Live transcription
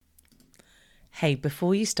Hey,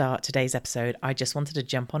 before you start today's episode, I just wanted to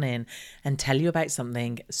jump on in and tell you about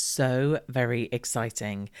something so very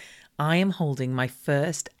exciting. I am holding my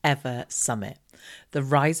first ever summit. The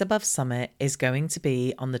Rise Above Summit is going to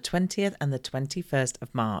be on the 20th and the 21st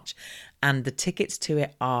of March, and the tickets to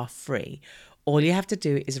it are free. All you have to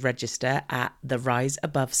do is register at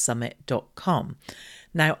theriseabovesummit.com.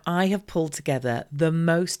 Now, I have pulled together the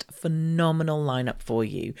most phenomenal lineup for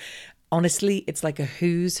you. Honestly, it's like a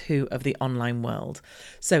who's who of the online world.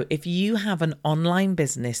 So if you have an online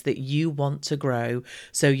business that you want to grow,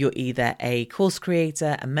 so you're either a course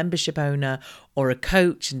creator, a membership owner, or a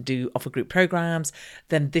coach and do offer group programs,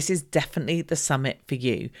 then this is definitely the summit for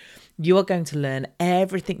you. You are going to learn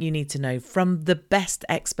everything you need to know from the best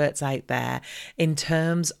experts out there in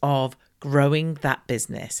terms of growing that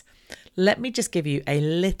business. Let me just give you a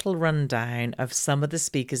little rundown of some of the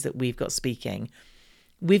speakers that we've got speaking.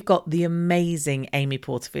 We've got the amazing Amy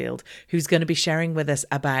Porterfield, who's going to be sharing with us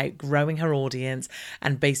about growing her audience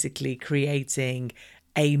and basically creating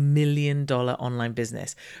 $1 million online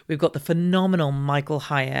business. We've got the phenomenal Michael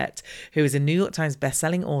Hyatt, who is a New York Times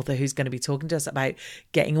bestselling author, who's going to be talking to us about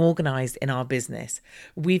getting organized in our business.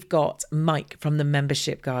 We've got Mike from the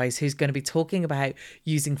Membership Guys, who's going to be talking about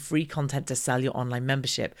using free content to sell your online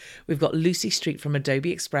membership. We've got Lucy Street from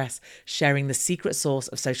Adobe Express sharing the secret sauce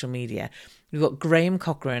of social media. We've got Graham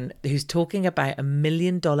Cochran, who's talking about $1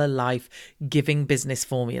 million life giving business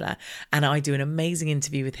formula. And I do an amazing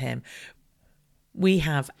interview with him. We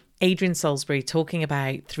have Adrian Salisbury talking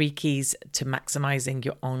about 3 keys to maximizing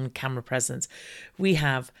your on-camera presence. We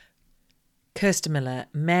have Kirsten Miller,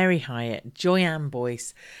 Mary Hyatt, Joyanne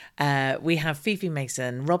Boyce. We have Fifi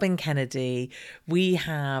Mason, Robin Kennedy. We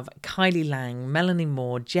have Kylie Lang, Melanie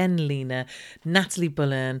Moore, Jen Lena, Natalie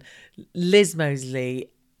Bullen, Liz Mosley.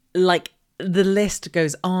 Like, the list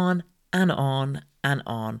goes on and on and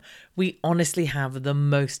on. We honestly have the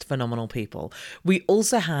most phenomenal people. We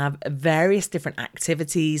also have various different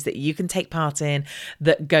activities that you can take part in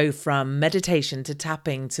that go from meditation to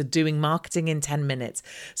tapping to doing marketing in 10 minutes.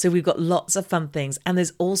 So we've got lots of fun things, and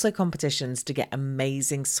there's also competitions to get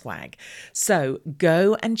amazing swag. So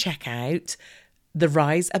go and check out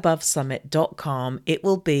theriseabovesummit.com. It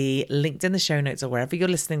will be linked in the show notes or wherever you're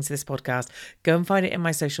listening to this podcast. Go and find it in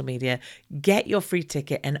my social media. Get your free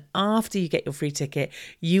ticket. And after you get your free ticket,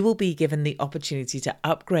 you will be given the opportunity to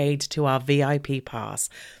upgrade to our VIP pass.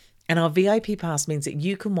 And our VIP pass means that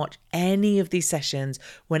you can watch any of these sessions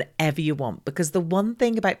whenever you want. Because the one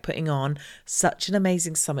thing about putting on such an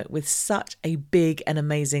amazing summit with such a big and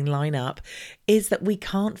amazing lineup is that we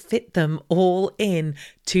can't fit them all in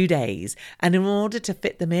 2 days. And in order to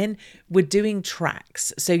fit them in, we're doing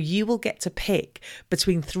tracks. So you will get to pick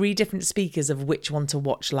between 3 different speakers of which one to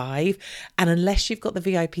watch live. And unless you've got the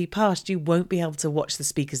VIP pass, you won't be able to watch the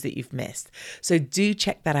speakers that you've missed. So do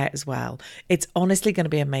check that out as well. It's honestly going to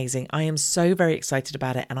be amazing. I am so very excited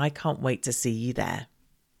about it, and I can't wait to see you there.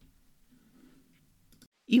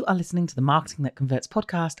 You are listening to the Marketing That Converts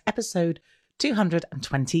podcast, episode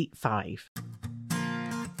 225.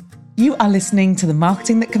 You are listening to the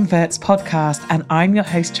Marketing That Converts podcast, and I'm your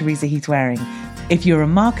host, Teresa Heath-Wareing. If you're a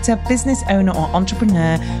marketer, business owner, or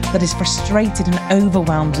entrepreneur that is frustrated and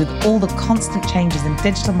overwhelmed with all the constant changes in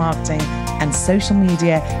digital marketing and social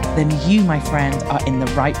media, then you, my friend, are in the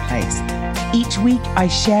right place. Each week, I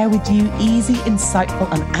share with you easy, insightful,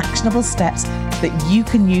 and actionable steps that you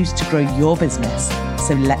can use to grow your business.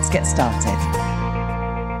 So let's get started.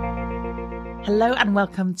 Hello and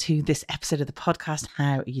welcome to this episode of the podcast.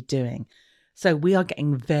 How are you doing? So we are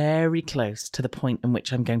getting very close to the point in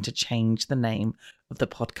which I'm going to change the name of the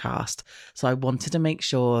podcast. So I wanted to make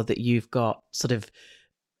sure that you've got sort of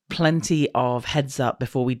plenty of heads up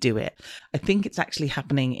before we do it. I think it's actually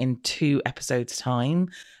happening in 2 episodes' time.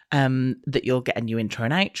 That you'll get a new intro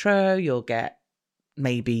and outro, you'll get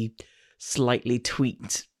maybe slightly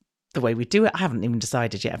tweaked the way we do it. I haven't even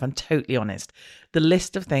decided yet, if I'm totally honest. The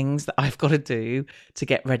list of things that I've got to do to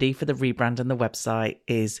get ready for the rebrand and the website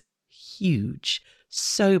is huge,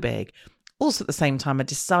 so big. Also, at the same time, I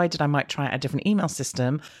decided I might try out a different email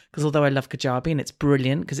system, because although I love Kajabi and it's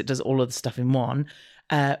brilliant because it does all of the stuff in one,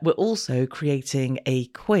 we're also creating a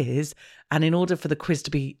quiz. And in order for the quiz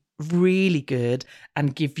to be really good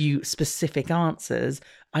and give you specific answers,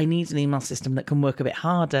 I need an email system that can work a bit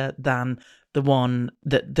harder than the one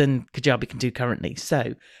that Kajabi can do currently.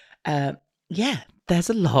 So there's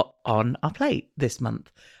a lot on our plate this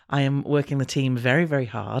month. I am working the team very, very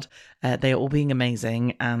hard. They are all being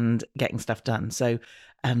amazing and getting stuff done. So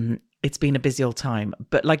it's been a busy old time.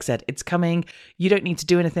 But like I said, it's coming. You don't need to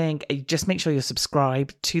do anything. Just make sure you're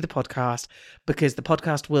subscribed to the podcast, because the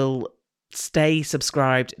podcast will stay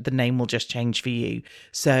subscribed, the name will just change for you.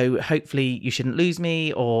 So hopefully you shouldn't lose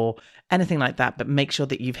me or anything like that, but make sure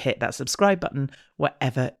that you've hit that subscribe button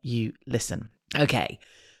wherever you listen. Okay.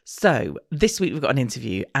 So this week we've got an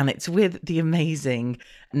interview and it's with the amazing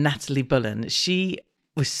Natalie Bullen. She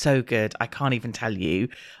was so good. I can't even tell you.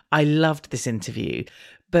 I loved this interview,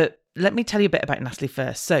 but let me tell you a bit about Natalie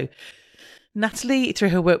first. So Natalie, through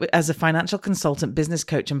her work as a financial consultant, business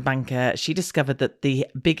coach and banker, she discovered that the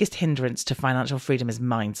biggest hindrance to financial freedom is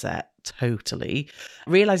mindset, totally.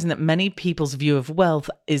 Realizing that many people's view of wealth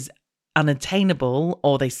is unattainable,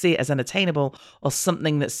 or they see it as unattainable, or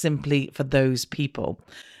something that's simply for those people.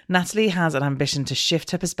 Natalie has an ambition to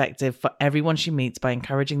shift her perspective for everyone she meets by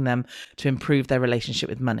encouraging them to improve their relationship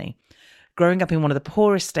with money. Growing up in one of the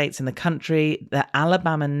poorest states in the country, the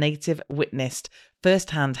Alabama native witnessed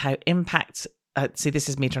firsthand how this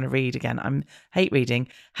is me trying to read again. I hate reading.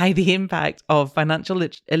 How the impact of financial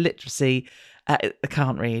illiteracy, I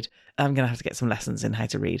can't read. I'm going to have to get some lessons in how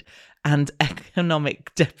to read, and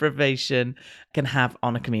economic deprivation can have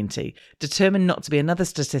on a community. Determined not to be another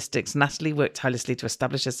statistics, Natalie worked tirelessly to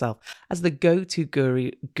establish herself as the go-to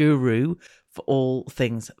guru for all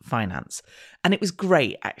things finance. And it was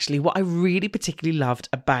great, actually. What I really particularly loved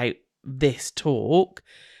about this talk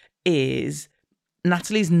is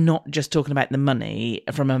Natalie's not just talking about the money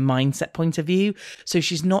from a mindset point of view. So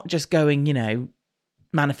she's not just going,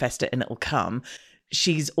 manifest it and it'll come.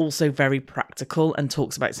 She's also very practical and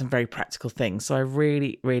talks about some very practical things. So I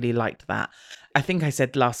really, really liked that. I think I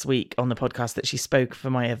said last week on the podcast that she spoke for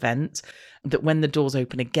my event, that when the doors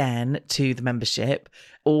open again to the membership,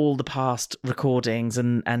 all the past recordings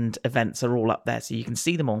and events are all up there so you can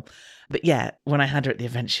see them all. But yeah, when I had her at the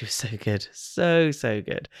event, she was so good. So, so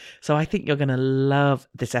good. So I think you're going to love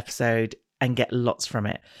this episode and get lots from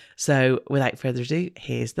it. So without further ado,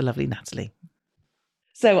 here's the lovely Natalie.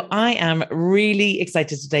 So I am really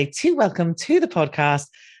excited today to welcome to the podcast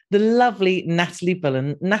the lovely Natalie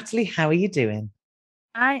Bullen. Natalie, how are you doing?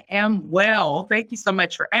 I am well. Thank you so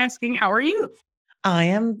much for asking. How are you? I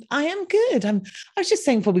am good. I was just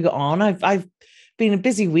saying before we got on, I've been a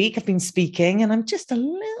busy week. I've been speaking and I'm just a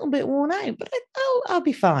little bit worn out, but I'll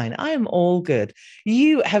be fine. I am all good.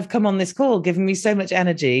 You have come on this call giving me so much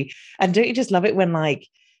energy. And don't you just love it when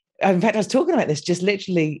in fact, I was talking about this just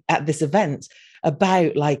literally at this event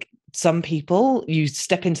about some people, you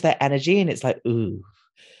step into their energy and it's like, ooh,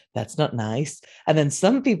 that's not nice. And then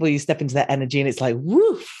some people, you step into their energy and it's like,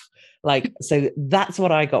 woof. So that's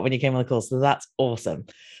what I got when you came on the call. So that's awesome.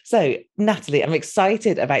 So Natalie, I'm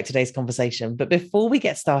excited about today's conversation. But before we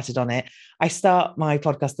get started on it, I start my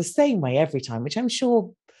podcast the same way every time, which I'm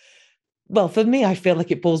sure, well, for me, I feel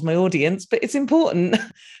like it bores my audience, but it's important.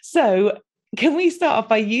 So can we start off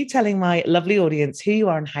by you telling my lovely audience who you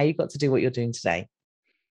are and how you got to do what you're doing today?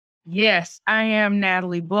 Yes, I am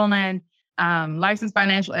Natalie Bullen, licensed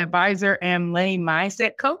financial advisor and money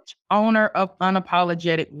mindset coach, owner of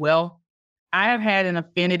Unapologetic Wealth. I have had an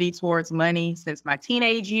affinity towards money since my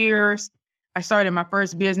teenage years. I started my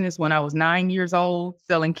first business when I was 9 years old,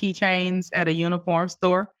 selling keychains at a uniform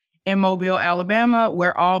store in Mobile, Alabama,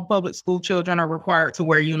 where all public school children are required to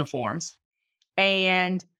wear uniforms.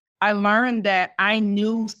 And I learned that I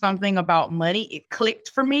knew something about money. It clicked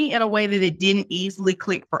for me in a way that it didn't easily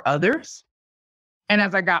click for others. And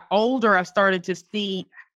as I got older, I started to see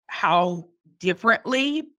how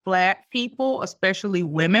differently Black people, especially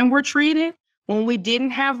women, were treated when we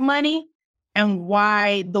didn't have money, and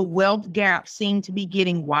why the wealth gap seemed to be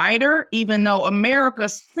getting wider, even though America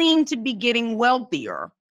seemed to be getting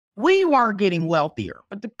wealthier. We weren't getting wealthier,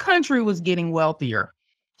 but the country was getting wealthier.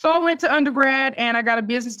 So I went to undergrad and I got a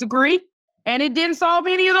business degree, and it didn't solve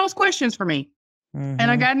any of those questions for me. Mm-hmm.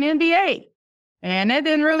 And I got an MBA, and that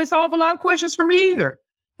didn't really solve a lot of questions for me either.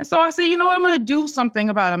 And so I said, you know what, I'm going to do something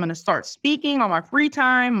about it. I'm going to start speaking on my free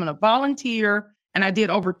time. I'm going to volunteer. And I did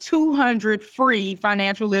over 200 free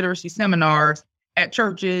financial literacy seminars at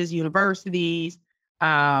churches, universities,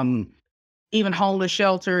 even homeless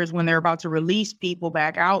shelters when they're about to release people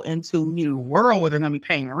back out into the world where they're going to be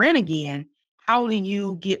paying rent again. How do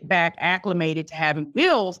you get back acclimated to having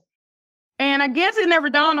bills? And I guess it never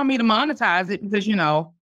dawned on me to monetize it because,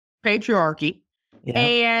 patriarchy. Yeah.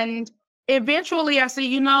 And eventually I said,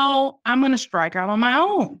 I'm going to strike out on my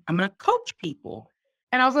own. I'm going to coach people.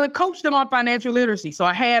 And I was going to coach them on financial literacy. So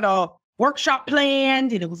I had a workshop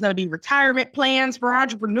planned, and it was going to be retirement plans for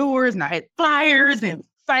entrepreneurs. And I had flyers and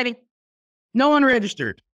exciting. No one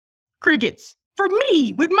registered. Crickets. For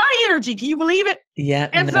me, with my energy. Can you believe it? Yeah.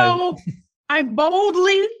 And so I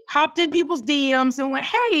boldly hopped in people's DMs and went,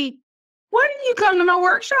 hey, why didn't you come to my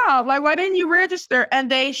workshop? Why didn't you register?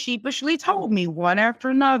 And they sheepishly told me one after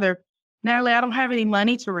another, Natalie, I don't have any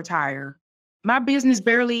money to retire. My business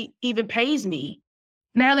barely even pays me.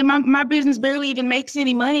 Natalie, my business barely even makes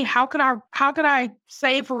any money. How could I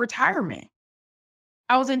save for retirement?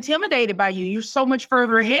 I was intimidated by you. You're so much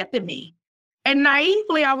further ahead than me. And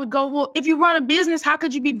naively, I would go, well, if you run a business, how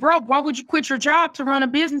could you be broke? Why would you quit your job to run a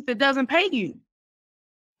business that doesn't pay you?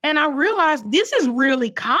 And I realized this is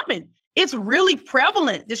really common. It's really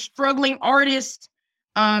prevalent. This struggling artist,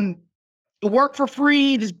 um, work for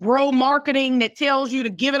free, this bro marketing that tells you to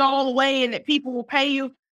give it all away and that people will pay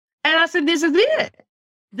you. And I said, this is it.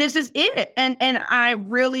 This is it. And I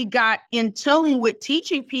really got in tune with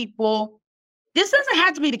teaching people this doesn't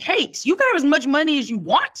have to be the case. You can have as much money as you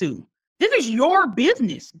want to. This is your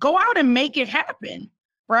business. Go out and make it happen.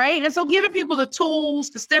 Right. And so giving people the tools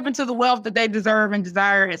to step into the wealth that they deserve and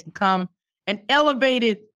desire has become an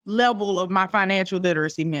elevated level of my financial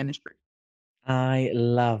literacy ministry. I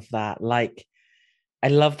love that. Like, I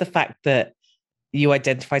love the fact that you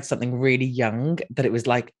identified something really young, that it was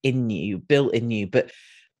like in you, built in you.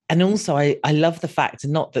 And also I love the fact,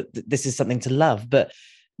 and not that this is something to love, but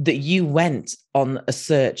that you went on a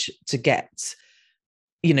search to get,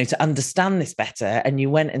 to understand this better. And you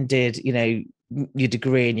went and did, your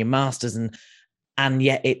degree and your master's, and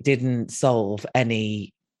yet it didn't solve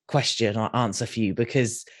any question or answer for you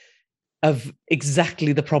because of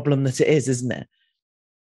exactly the problem that it is, isn't it?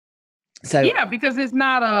 So yeah, because it's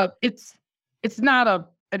not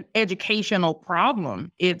an educational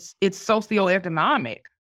problem. It's socioeconomic.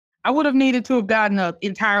 I would have needed to have gotten an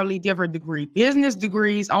entirely different degree. Business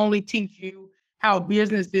degrees only teach you how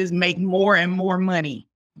businesses make more and more money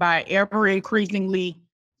by ever increasingly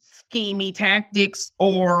schemy tactics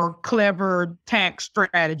or clever tax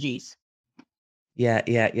strategies.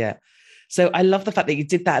 Yeah. So I love the fact that you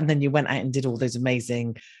did that, and then you went out and did all those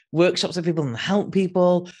amazing workshops with people and help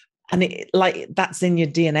people. And it, like, that's in your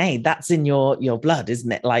DNA, that's in your blood,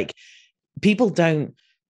 isn't it? Like, people don't,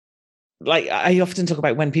 like, I often talk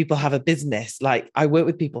about when people have a business, like, I work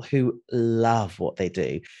with people who love what they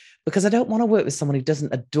do, because I don't want to work with someone who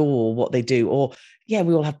doesn't adore what they do. Or, yeah,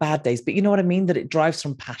 we all have bad days, but you know what I mean? That it drives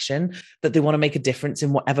from passion, that they want to make a difference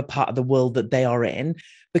in whatever part of the world that they are in,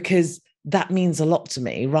 because that means a lot to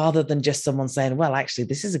me, rather than just someone saying, well, actually,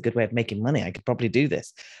 this is a good way of making money, I could probably do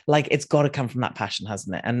this. Like, it's got to come from that passion,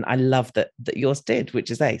 hasn't it? And I love that yours did,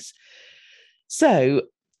 which is ace. So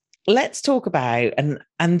let's talk about,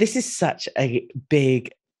 and this is such a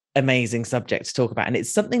big, amazing subject to talk about, and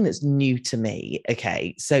it's something that's new to me.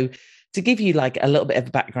 Okay, so to give you like a little bit of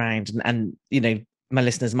a background, and my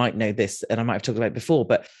listeners might know this, and I might have talked about it before,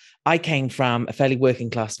 but I came from a fairly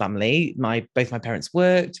working class family. Both my parents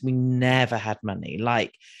worked. We never had money.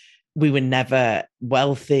 Like, we were never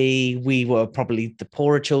wealthy. We were probably the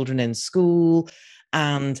poorer children in school.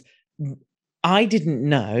 And I didn't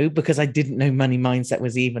know, because I didn't know money mindset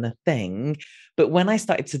was even a thing. But when I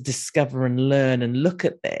started to discover and learn and look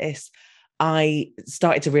at this, I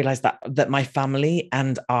started to realize that my family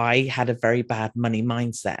and I had a very bad money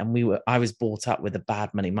mindset, and I was brought up with a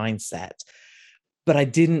bad money mindset. But I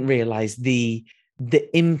didn't realize the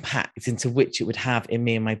impact into which it would have in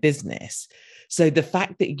me and my business. So the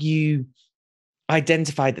fact that you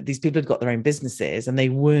identified that these people had got their own businesses and they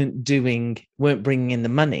weren't bringing in the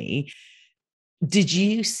money, did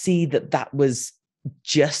you see that was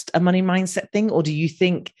just a money mindset thing? Or do you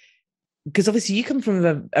think, because obviously you come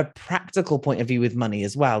from a practical point of view with money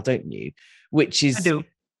as well, don't you? Which is, I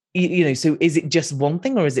do. So is it just one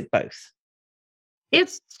thing, or is it both?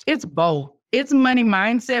 It's both. It's money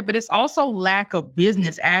mindset, but it's also lack of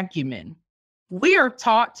business acumen. We are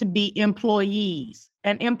taught to be employees,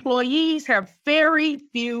 and employees have very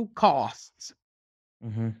few costs.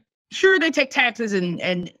 Mm-hmm. Sure, they take taxes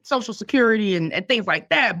and Social Security and things like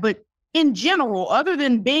that. But in general, other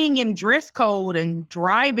than being in dress code and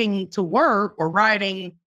driving to work or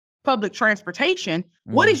riding public transportation,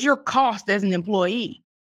 what is your cost as an employee?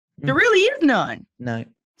 There really is none. No.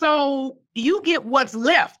 So you get what's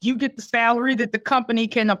left. You get the salary that the company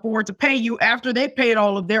can afford to pay you after they paid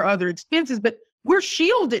all of their other expenses, but we're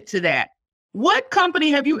shielded to that. What company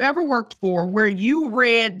have you ever worked for where you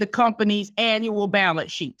read the company's annual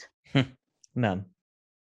balance sheet? None.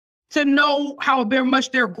 To know how very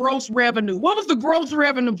much their gross revenue. What was the gross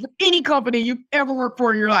revenue for any company you've ever worked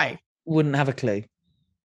for in your life? Wouldn't have a clue.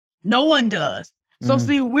 No one does. So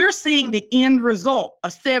see, we're seeing the end result, a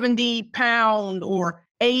 70-pound or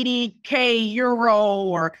 80K euro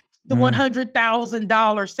or the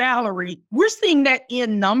 $100,000 salary. We're seeing that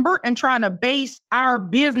end number and trying to base our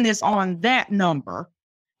business on that number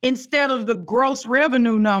instead of the gross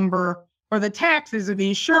revenue number or the taxes or the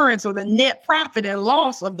insurance or the net profit and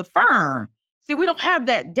loss of the firm. See, we don't have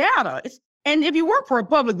that data. And if you work for a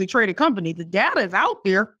publicly traded company, the data is out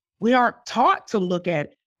there. We aren't taught to look at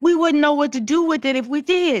it. We wouldn't know what to do with it if we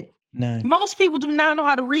did. No. Most people do not know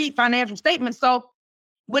how to read financial statements. So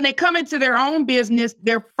when they come into their own business,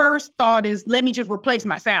 their first thought is, let me just replace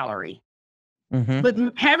my salary. Mm-hmm. But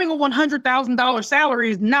having a $100,000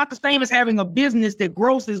 salary is not the same as having a business that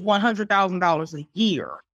grosses $100,000 a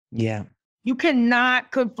year. Yeah. You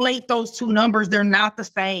cannot conflate those two numbers. They're not the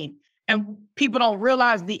same. And people don't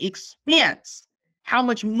realize the expense, how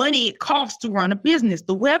much money it costs to run a business,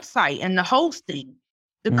 the website and the hosting,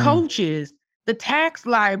 the coaches, the tax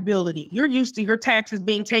liability. You're used to your taxes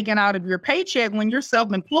being taken out of your paycheck. When you're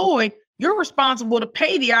self-employed, you're responsible to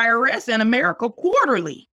pay the IRS in America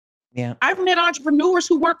quarterly. Yeah. I've met entrepreneurs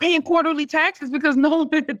who weren't paying quarterly taxes because no one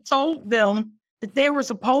had told them that they were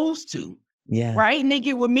supposed to. Yeah. Right. And they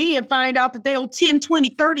get with me and find out that they owe 10, 20,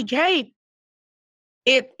 30K.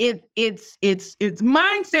 It's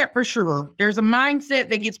mindset for sure. There's a mindset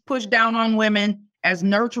that gets pushed down on women as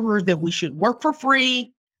nurturers that we should work for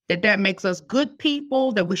free, that makes us good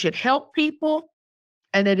people, that we should help people,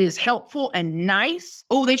 and it is helpful and nice.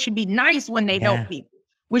 Oh, they should be nice when they help people.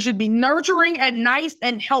 We should be nurturing and nice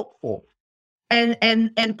and helpful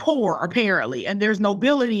and poor, apparently. And there's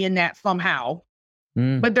nobility in that somehow.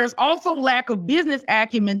 But there's also lack of business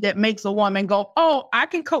acumen that makes a woman go, oh, I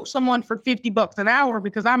can coach someone for $50 an hour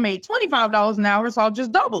because I made $25 an hour, so I'll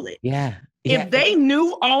just double it. Yeah. If they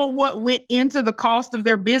knew all what went into the cost of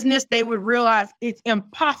their business, they would realize it's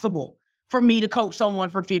impossible for me to coach someone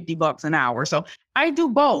for $50 an hour. So I do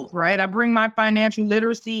both, right? I bring my financial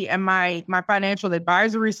literacy and my financial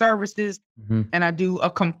advisory services, and I do a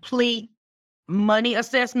complete money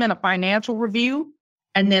assessment, a financial review.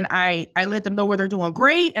 And then I let them know where they're doing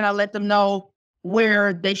great, and I let them know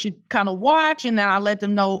where they should kind of watch, and then I let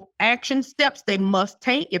them know action steps they must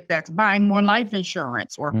take, if that's buying more life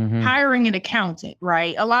insurance or hiring an accountant,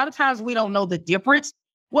 right? A lot of times we don't know the difference.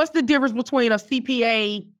 What's the difference between a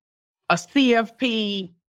CPA, a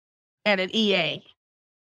CFP, and an EA?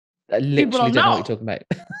 I literally don't know what you're talking about.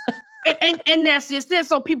 And that's just it.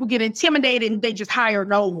 So people get intimidated and they just hire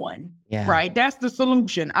no one. Yeah. Right. That's the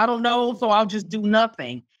solution. I don't know, so I'll just do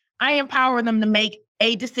nothing. I empower them to make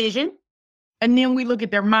a decision. And then we look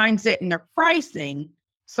at their mindset and their pricing,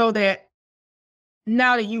 so that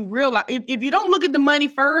now that you realize, if you don't look at the money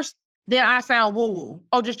first, then I sound woo-woo.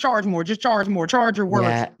 Oh, just charge more, charge your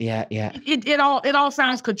worth. Yeah. It all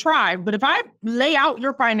sounds contrived. But if I lay out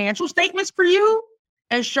your financial statements for you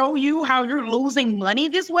and show you how you're losing money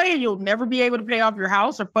this way, and you'll never be able to pay off your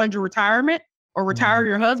house or fund your retirement or retire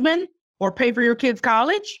your husband or pay for your kids'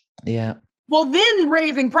 college. Yeah. Well, then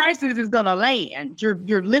raising prices is going to land.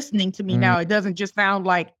 You're listening to me now. It doesn't just sound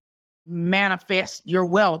like manifest your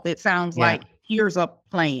wealth. It sounds like here's a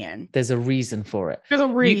plan. There's a reason for it. There's a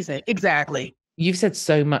reason. Exactly. You've said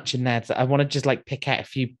so much in there that I want to just like pick out a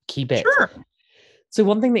few key bits. Sure. So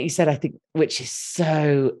one thing that you said, I think, which is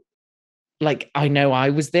so, like, I know I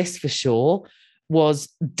was this for sure, was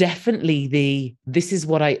definitely this is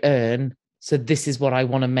what I earn, so this is what I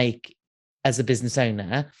want to make as a business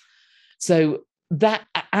owner. So that,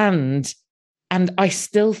 and I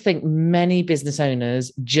still think many business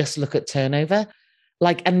owners just look at turnover.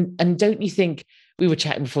 Like, and don't you think, we were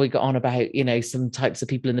chatting before we got on about, you know, some types of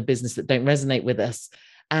people in the business that don't resonate with us.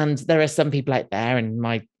 And there are some people out there, and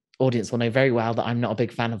my audience will know very well that I'm not a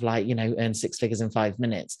big fan of, like, you know, earn 6 figures in 5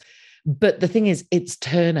 minutes. But the thing is, it's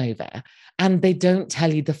turnover, and they don't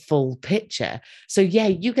tell you the full picture. So yeah,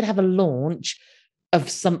 you could have a launch of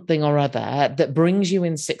something or other that brings you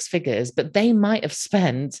in 6 figures, but they might have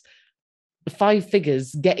spent 5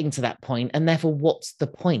 figures getting to that point. And therefore, what's the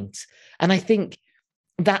point? And I think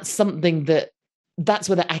that's something that's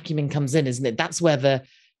where the acumen comes in, isn't it? That's where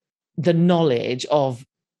the knowledge of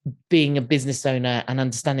being a business owner and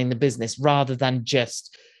understanding the business, rather than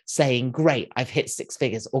just saying, great, I've hit 6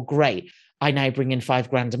 figures, or great, I now bring in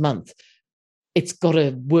 $5,000 a month. It's got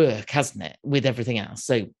to work, hasn't it, with everything else?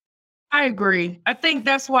 So I agree. I think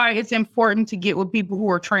that's why it's important to get with people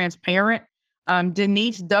who are transparent.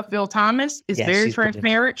 Denise Duffield Thomas is very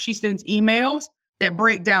transparent. She sends emails that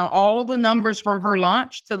break down all the numbers from her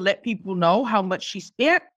launch to let people know how much she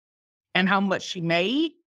spent and how much she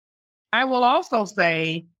made. I will also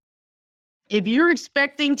say, if you're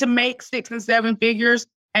expecting to make 6 and 7 figures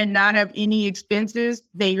and not have any expenses,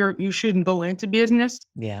 then you shouldn't go into business.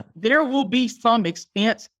 Yeah. There will be some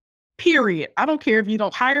expense, period. I don't care if you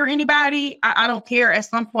don't hire anybody. I don't care. At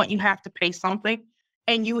some point, you have to pay something,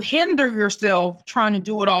 and you hinder yourself trying to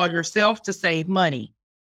do it all yourself to save money.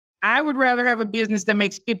 I would rather have a business that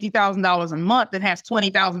makes $50,000 a month and has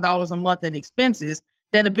 $20,000 a month in expenses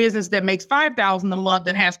than a business that makes $5,000 a month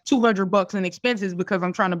and has $200 in expenses because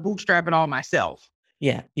I'm trying to bootstrap it all myself.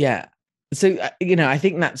 Yeah. Yeah. So, I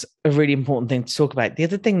think that's a really important thing to talk about. The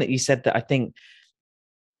other thing that you said that I think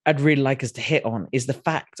I'd really like us to hit on is the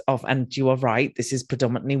fact of, and you are right, this is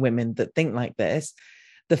predominantly women that think like this,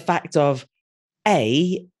 the fact of,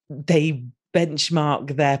 they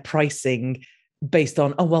benchmark their pricing based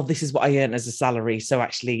on, oh, well, this is what I earn as a salary, so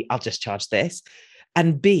actually I'll just charge this.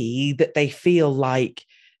 And B, that they feel like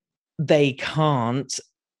they can't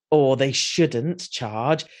or they shouldn't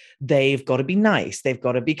charge. They've got to be nice. They've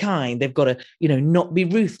got to be kind. They've got to, not be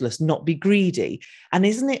ruthless, not be greedy. And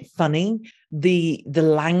isn't it funny, the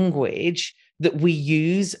language that we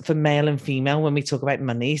use for male and female when we talk about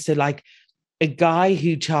money? So like a guy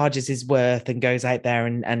who charges his worth and goes out there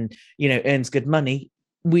and earns good money,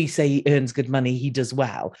 we say he earns good money, he does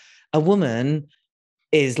well. A woman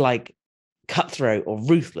is like cutthroat or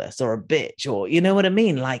ruthless or a bitch, or you know what I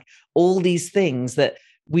mean? Like all these things that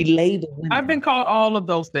we label women. I've been called all of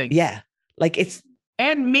those things. Yeah. Like it's.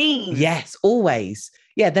 And mean. Yes, always.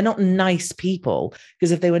 Yeah, they're not nice people,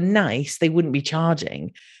 because if they were nice, they wouldn't be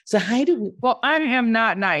charging. So how do we... Well, I am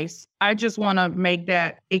not nice. I just want to make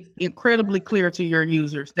that incredibly clear to your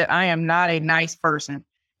users that I am not a nice person.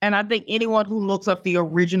 And I think anyone who looks up the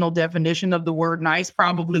original definition of the word nice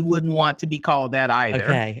probably wouldn't want to be called that either.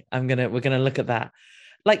 Okay, we're gonna look at that.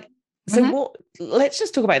 Like, so let's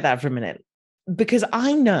just talk about that for a minute, because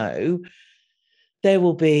I know there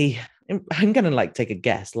will be, I'm gonna like take a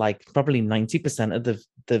guess, like probably 90% of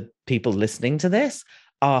the people listening to this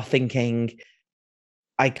are thinking,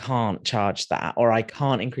 I can't charge that, or I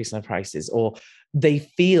can't increase my prices, or they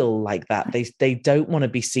feel like that. They don't want to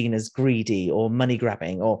be seen as greedy or money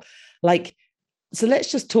grabbing, or like, so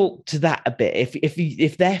let's just talk to that a bit.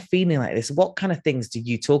 If they're feeling like this, what kind of things do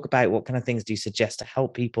you talk about? What kind of things do you suggest to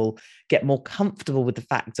help people get more comfortable with the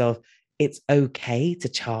fact of it's okay to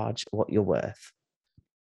charge what you're worth?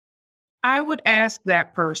 I would ask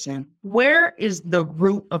that person, where is the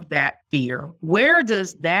root of that fear? Where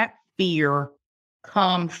does that fear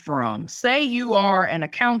come from? Say you are an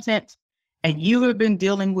accountant and you have been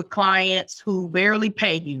dealing with clients who barely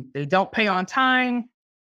pay you. They don't pay on time.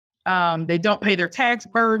 They don't pay their tax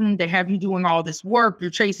burden. They have you doing all this work.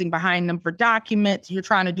 You're chasing behind them for documents. You're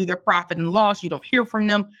trying to do their profit and loss. You don't hear from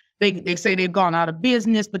them. They say they've gone out of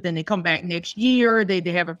business, but then they come back next year. They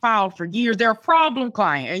haven't filed for years. They're a problem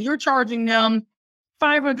client, and you're charging them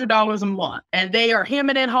 $500 a month, and they are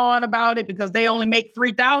hemming and hawing about it because they only make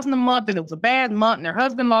 $3,000 a month, and it was a bad month, and their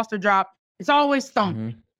husband lost their job. It's always something.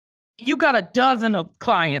 Mm-hmm. You got a dozen of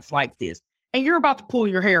clients like this, and you're about to pull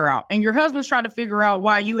your hair out, and your husband's trying to figure out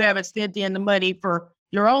why you haven't sent in the money for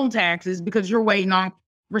your own taxes because you're waiting on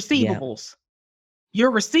receivables. Yeah.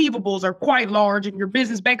 Your receivables are quite large, and your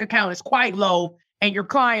business bank account is quite low, and your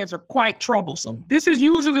clients are quite troublesome. This is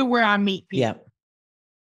usually where I meet people. Yeah.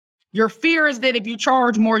 Your fear is that if you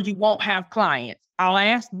charge more, you won't have clients. I'll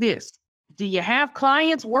ask this. Do you have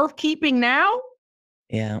clients worth keeping now?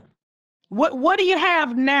 Yeah. What do you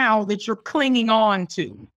have now that you're clinging on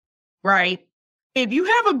to, right? If you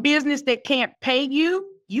have a business that can't pay you,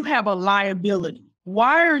 you have a liability.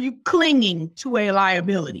 Why are you clinging to a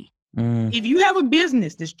liability? If you have a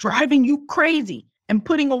business that's driving you crazy and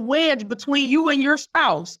putting a wedge between you and your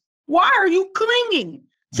spouse, why are you clinging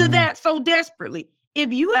to that so desperately?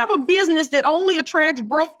 If you have a business that only attracts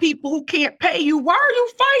broke people who can't pay you, why are you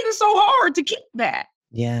fighting so hard to keep that?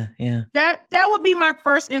 Yeah, yeah. That would be my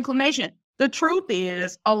first inclination. The truth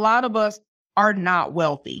is, a lot of us are not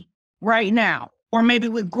wealthy right now, or maybe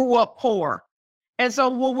we grew up poor. And so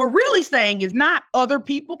what we're really saying is not other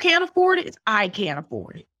people can't afford it, it's I can't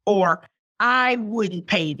afford it, or I wouldn't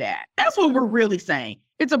pay that. That's what we're really saying.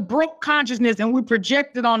 It's a broke consciousness, and we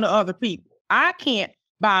project it onto other people. I can't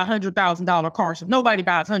buy $100,000 cars, so nobody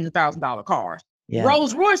buys $100,000 cars. Yeah.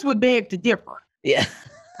 Rolls Royce would beg to differ. Yeah.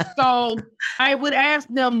 So I would ask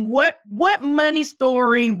them, what money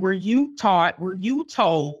story were you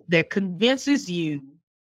told that convinces you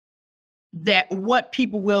that what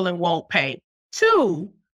people will and won't pay?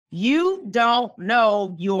 2, you don't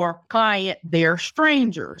know your client. They're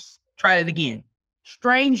strangers. Try it again.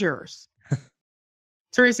 Strangers.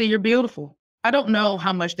 Teresa, you're beautiful. I don't know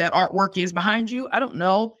how much that artwork is behind you. I don't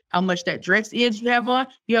know how much that dress is you have on.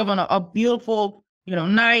 You have on a beautiful,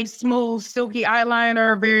 nice, smooth, silky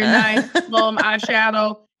eyeliner, very nice plum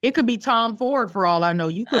eyeshadow. It could be Tom Ford for all I know.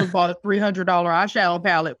 You could have bought a $300 eyeshadow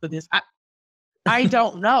palette for this. I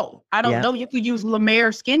don't know. I don't know. You could use La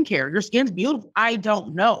Mer skincare. Your skin's beautiful. I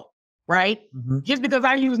don't know, right? Mm-hmm. Just because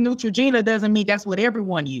I use Neutrogena doesn't mean that's what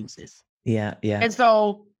everyone uses. Yeah, yeah. And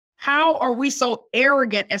so how are we so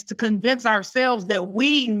arrogant as to convince ourselves that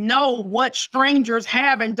we know what strangers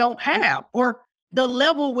have and don't have, or the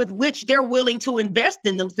level with which they're willing to invest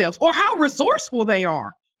in themselves, or how resourceful they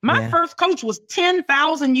are? My first coach was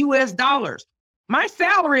 $10,000 US. My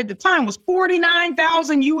salary at the time was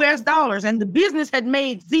 $49,000 US, and the business had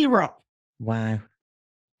made zero. Wow.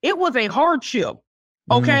 It was a hardship.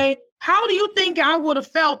 Okay. How do you think I would have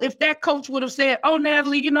felt if that coach would have said, oh,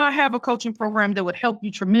 Natalie, I have a coaching program that would help you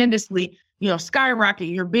tremendously, skyrocket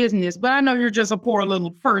your business, but I know you're just a poor little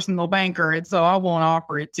personal banker, and so I won't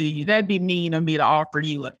offer it to you. That'd be mean of me to offer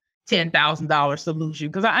you a $10,000 solution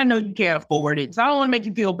because I know you can't afford it. So I don't want to make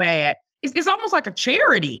you feel bad. It's almost like a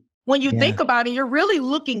charity. When you think about it, you're really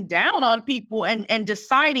looking down on people and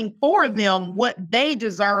deciding for them what they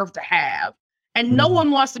deserve to have. And no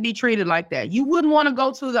one wants to be treated like that. You wouldn't want to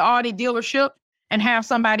go to the Audi dealership and have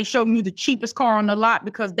somebody show you the cheapest car on the lot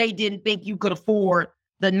because they didn't think you could afford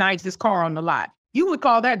the nicest car on the lot. You would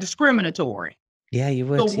call that discriminatory. Yeah, you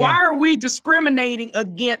would. So why are we discriminating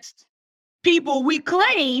against people we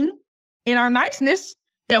claim in our niceness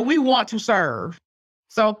that we want to serve?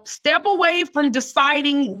 So step away from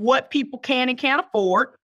deciding what people can and can't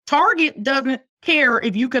afford. Target doesn't care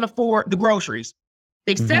if you can afford the groceries.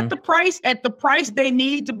 They set the price at the price they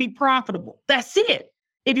need to be profitable. That's it.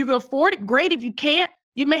 If you can afford it, great. If you can't,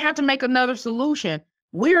 you may have to make another solution.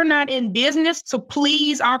 We're not in business to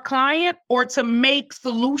please our client or to make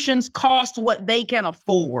solutions cost what they can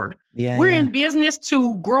afford. We're in business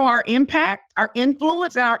to grow our impact, our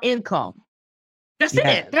influence, and our income. That's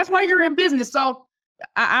it. That's why you're in business. So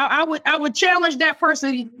I would challenge that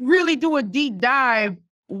person to really do a deep dive.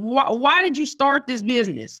 Why did you start this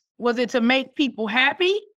business? Was it to make people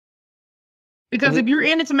happy? Because if you're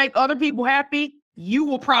in it to make other people happy, you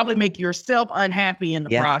will probably make yourself unhappy in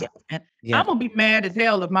the process. And I'm going to be mad as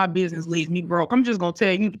hell if my business leaves me broke. I'm just going to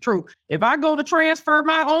tell you the truth. If I go to transfer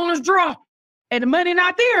my owner's draw and the money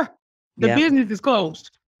not there, the business is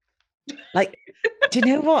closed. Like, do you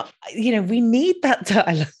know what? We need that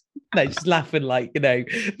time. No, just laughing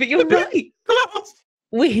but you're right.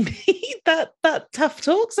 We need that tough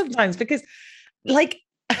talk sometimes because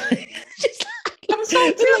just I'm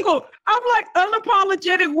so tickled. I'm like,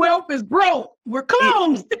 unapologetic wealth is broke. We're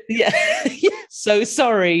closed. Yeah. So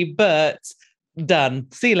sorry, but done.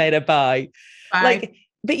 See you later. Bye.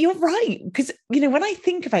 But you're right. Because, when I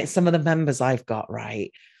think about some of the members I've got,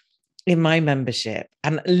 right, in my membership,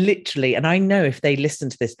 and literally, and I know if they listen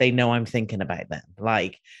to this, they know I'm thinking about them.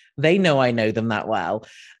 They know I know them that well.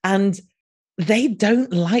 And they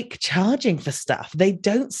don't like charging for stuff. They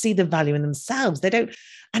don't see the value in themselves. They don't.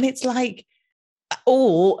 And it's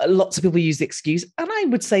or lots of people use the excuse, and I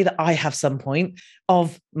would say that I have some point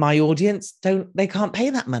of my audience they can't pay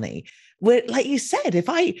that money. We're, like you said,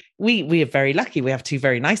 we are very lucky. We have two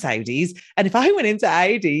very nice Audis. And if I went into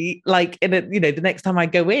Audi, the next time I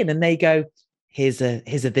go in and they go, here's a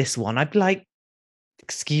this one, I'd be like,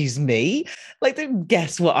 excuse me, don't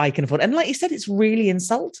guess what I can afford. And like you said, it's really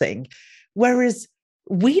insulting. Whereas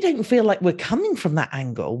we don't feel like we're coming from that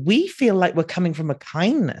angle. We feel like we're coming from a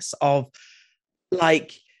kindness of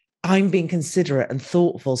I'm being considerate and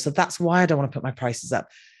thoughtful. So that's why I don't want to put my prices up.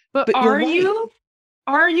 But are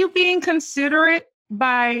you being considerate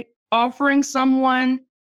by offering someone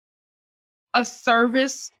a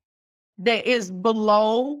service that is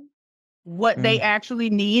below what they actually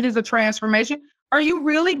need as a transformation? Are you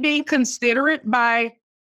really being considerate by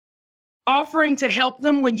offering to help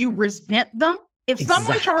them when you resent them? If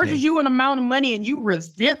someone charges you an amount of money and you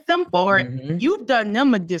resent them for it, you've done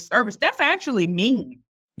them a disservice. That's actually mean.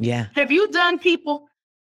 Yeah. Have you done people?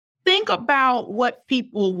 Think about what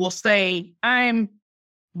people will say. I'm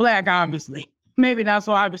Black, obviously. Maybe that's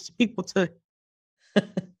why I was people to.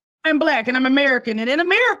 I'm Black and I'm American. And in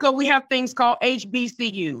America, we have things called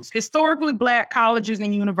HBCUs, historically Black colleges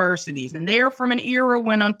and universities. And they're from an era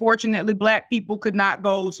when, unfortunately, Black people could not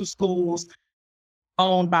go to schools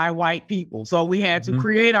owned by white people. So we had to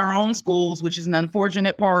create our own schools, which is an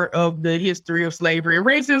unfortunate part of the history of slavery and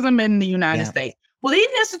racism in the United States. Well, these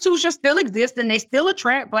institutions still exist and they still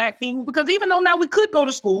attract Black people because even though now we could go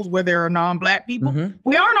to schools where there are non-Black people,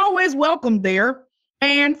 we aren't always welcome there.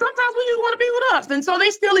 And sometimes we just want to be with us. And so they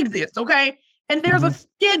still exist, okay? And there's a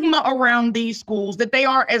stigma around these schools that they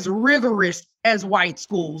aren't as rigorous as white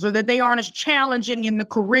schools, or that they aren't as challenging in the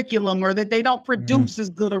curriculum, or that they don't produce as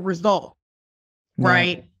good a result,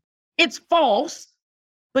 right? It's false,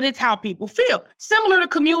 but it's how people feel. Similar to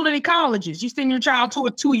community colleges. You send your child to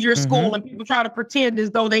a 2-year school and people try to pretend as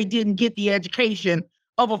though they didn't get the education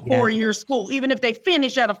of a 4-year school. Even if they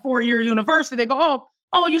finish at a 4-year university, they go,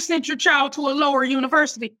 oh, you sent your child to a lower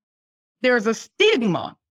university. There's a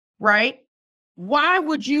stigma right? Why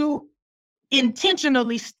would you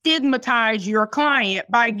intentionally stigmatize your client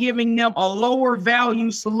by giving them a lower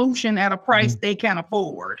value solution at a price they can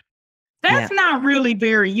afford? That's not really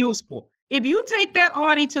very useful. If you take that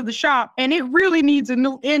Audi to the shop and it really needs a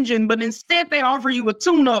new engine, but instead they offer you a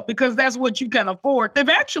tune-up because that's what you can afford, they've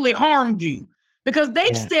actually harmed you because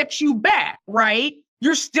they've set you back, right?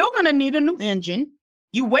 You're still going to need a new engine.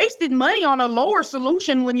 You wasted money on a lower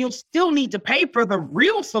solution when you'll still need to pay for the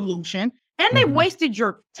real solution, and they wasted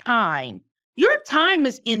your time. Your time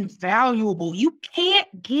is invaluable. You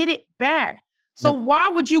can't get it back. So why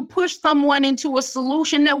would you push someone into a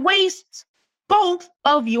solution that wastes both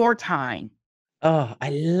of your time? Oh, I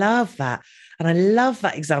love that. And I love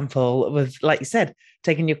that example with, like you said,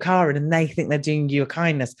 taking your car in and they think they're doing you a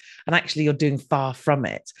kindness and actually you're doing far from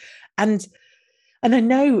it. And I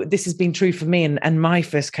know this has been true for me. And my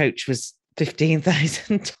first coach was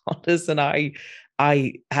 $15,000 and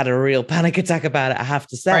I had a real panic attack about it, I have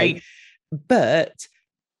to say. Right. But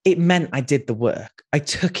it meant I did the work. I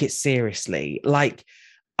took it seriously. Like,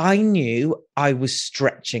 I knew I was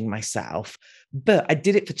stretching myself, but I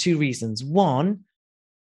did it for two reasons. One,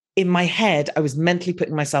 in my head, I was mentally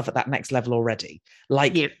putting myself at that next level already.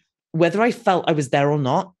 Like, whether I felt I was there or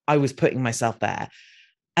not, I was putting myself there.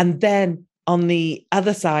 And then on the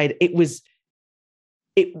other side, it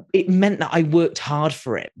meant that I worked hard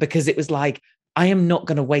for it because it was like, I am not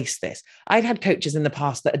going to waste this. I'd had coaches in the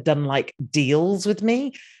past that had done like deals with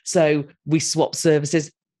me. So we swapped services,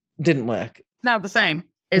 didn't work. Not the same.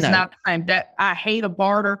 It's not the same. That I hate a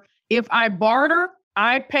barter. If I barter,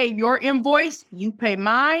 I pay your invoice, you pay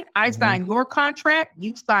mine. I sign your contract,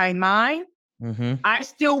 you sign mine. I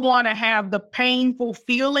still want to have the painful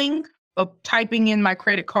feeling of typing in my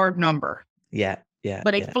credit card number.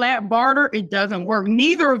 But a flat barter, it doesn't work.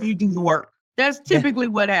 Neither of you do the work. That's typically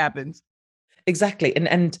what happens. Exactly.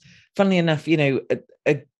 And funnily enough, you know,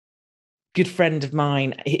 a good friend of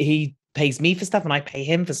mine, he pays me for stuff and I pay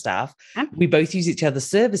him for stuff. We both use each other's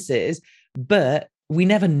services, but we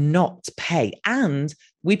never not pay. And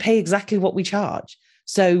we pay exactly what we charge.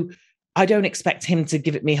 So I don't expect him to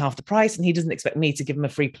give it me half the price and he doesn't expect me to give him a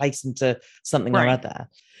free place into something or other.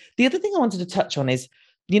 The other thing I wanted to touch on is,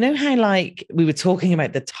 you know how like we were talking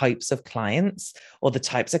about the types of clients or the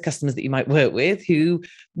types of customers that you might work with who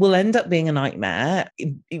will end up being a nightmare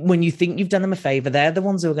when you think you've done them a favor. They're the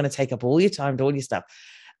ones who are going to take up all your time, do all your stuff.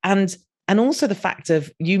 And also the fact of,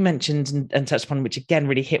 you mentioned and touched upon, which again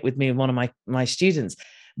really hit with me and one of my students,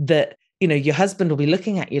 that, you know, your husband will be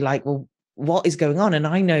looking at you like, well, what is going on? And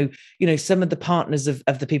I know, you know, some of the partners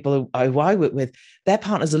of the people who I work with, their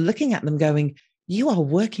partners are looking at them going, you are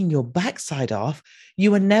working your backside off.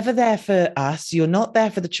 You are never there for us. You're not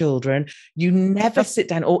there for the children. You never sit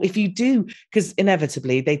down. Or if you do, because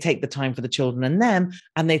inevitably they take the time for the children and them,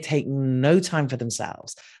 and they take no time for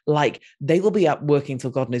themselves. Like, they will be up working till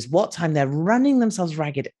God knows what time. They're running themselves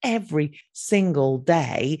ragged every single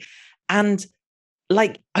day. And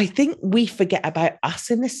like, I think we forget about us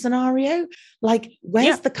in this scenario. Like,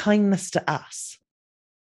 where's the kindness to us?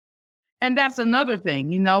 And that's another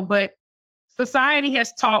thing, you know, but society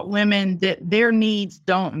has taught women that their needs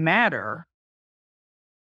don't matter.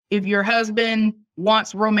 If your husband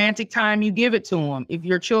wants romantic time, you give it to him. If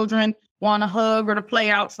your children want a hug or to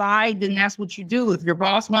play outside, then that's what you do. If your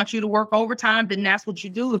boss wants you to work overtime, then that's what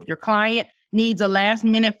you do. If your client needs a last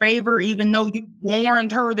minute favor, even though you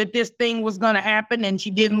warned her that this thing was going to happen and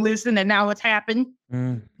she didn't listen and now it's happened,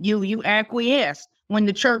 you acquiesce. When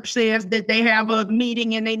the church says that they have a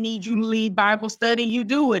meeting and they need you to lead Bible study, you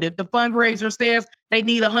do it. If the fundraiser says they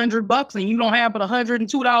need $100 and you don't have but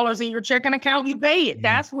 $102 in your checking account, you pay it.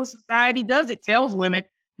 That's what society does. It tells women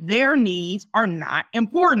their needs are not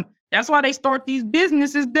important. That's why they start these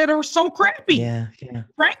businesses that are so crappy.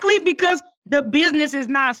 Frankly, because the business is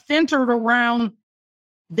not centered around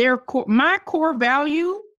their core. My core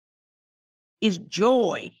value is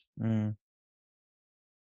joy.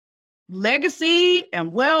 Legacy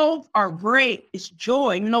and wealth are great. It's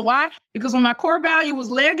joy. You know why? Because when my core value was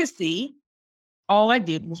legacy, all I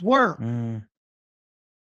did was work.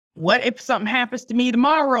 What if something happens to me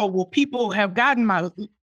tomorrow? Will people have gotten my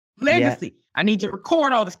legacy? I need to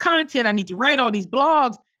record all this content. I need to write all these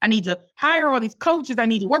blogs. I need to hire all these coaches. I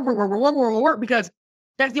need to work, because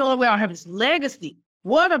that's the only way I'll have this legacy.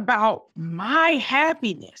 What about my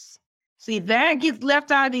happiness? See, that gets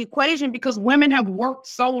left out of the equation because women have worked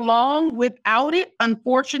so long without it.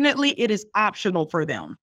 Unfortunately, it is optional for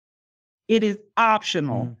them. It is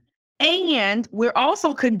optional. And we're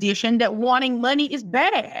also conditioned that wanting money is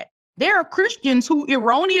bad. There are Christians who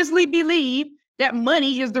erroneously believe that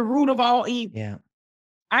money is the root of all evil.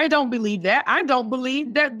 I don't believe that. I don't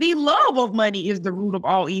believe that the love of money is the root of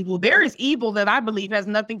all evil. There is evil that I believe has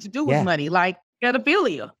nothing to do with money, like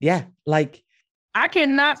pedophilia. Yeah. Like, I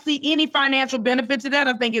cannot see any financial benefit to that.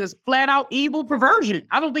 I think it is flat out evil perversion.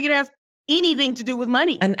 I don't think it has anything to do with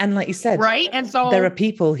money. And like you said, right? And so there are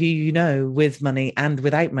people who, you know, with money and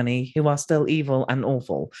without money who are still evil and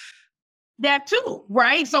awful. That too,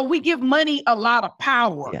 right? So we give money a lot of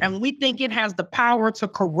power and we think it has the power to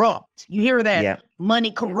corrupt. You hear that? Yeah.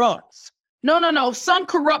 Money corrupts. No. Some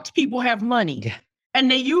corrupt people have money. Yeah. And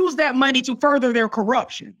they use that money to further their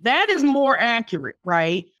corruption. That is more accurate,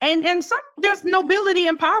 right? And some there's nobility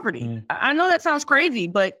in poverty. I know that sounds crazy,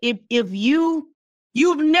 but if you've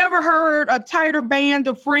never heard a tighter band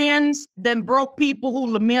of friends than broke people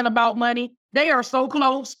who lament about money, they are so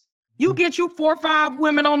close. You get you 4 or 5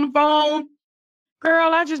 women on the phone.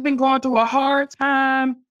 Girl, I just been going through a hard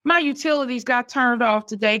time. My utilities got turned off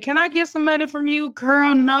today. Can I get some money from you?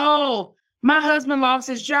 Girl, no. My husband lost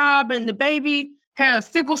his job and the baby had a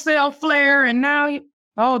sickle cell flare and now,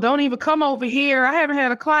 don't even come over here. I haven't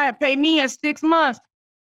had a client pay me in 6 months.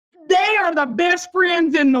 They are the best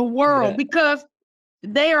friends in the world because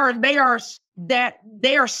they are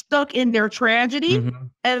stuck in their tragedy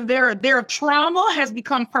and their trauma has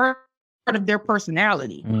become part of their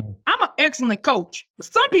personality. I'm an excellent coach, but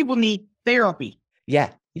some people need therapy.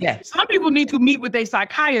 Yeah. Some people need to meet with a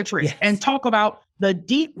psychiatrist and talk about the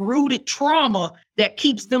deep-rooted trauma that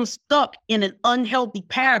keeps them stuck in an unhealthy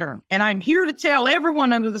pattern. And I'm here to tell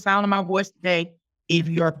everyone under the sound of my voice today, if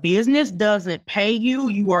your business doesn't pay you,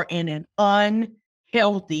 you are in an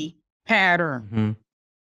unhealthy pattern.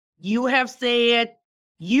 You have said,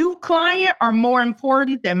 you, client, are more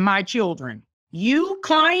important than my children. You,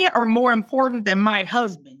 client, are more important than my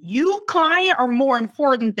husband. You, client, are more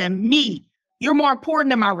important than me. You're more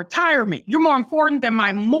important than my retirement. You're more important than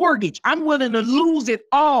my mortgage. I'm willing to lose it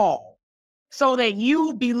all so that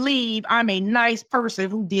you believe I'm a nice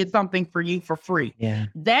person who did something for you for free. Yeah.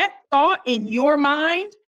 That thought in your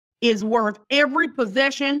mind is worth every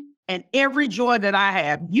possession and every joy that I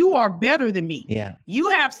have. You are better than me. Yeah.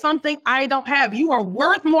 You have something I don't have. You are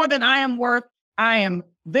worth more than I am worth. I am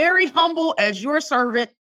very humble as your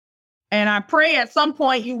servant. And I pray at some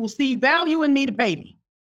point you will see value in me to pay me.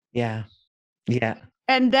 Yeah. Yeah.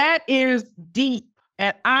 And that is deep.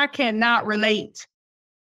 And I cannot relate.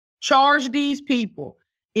 Charge these people.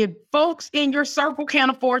 If folks in your circle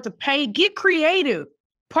can't afford to pay, get creative.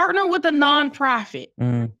 Partner with a nonprofit,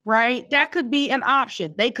 right? That could be an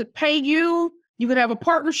option. They could pay you. You could have a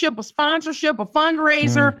partnership, a sponsorship, a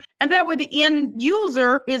fundraiser, and that way the end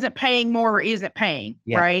user isn't paying more or isn't paying,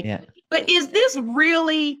 right? Yeah. But is this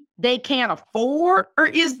really they can't afford, or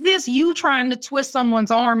is this you trying to twist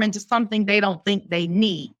someone's arm into something they don't think they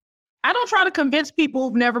need? I don't try to convince people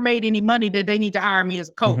who've never made any money that they need to hire me as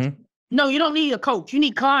a coach. No, you don't need a coach. You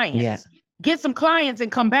need clients. Yeah. Get some clients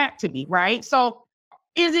and come back to me, right? So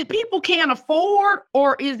is it people can't afford,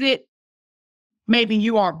 or is it maybe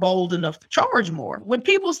you aren't bold enough to charge more? When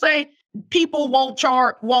people say people won't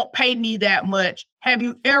pay me that much, have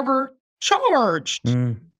you ever charged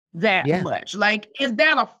that much? Like, is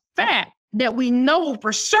that a fact that we know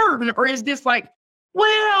for certain? Or is this like,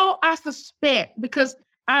 well, I suspect because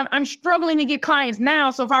I'm struggling to get clients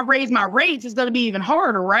now. So if I raise my rates, it's going to be even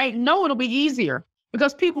harder, right? No, it'll be easier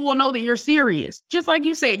because people will know that you're serious. Just like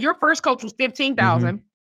you said, your first coach was $15,000.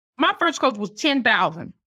 My first coach was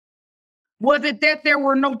 $10,000. Was it that there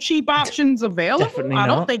were no cheap options available? Definitely I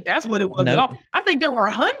not. don't think that's what it was. Nope. I think there were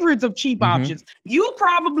hundreds of cheap options. You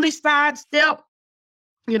probably sidestep,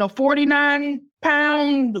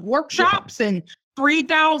 49-pound workshops and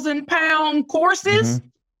 3,000-pound courses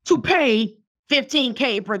to pay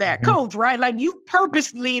 $15K for that coach, right? Like you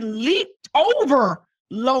purposely leaped over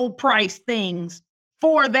low price things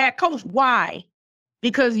for that coach. Why?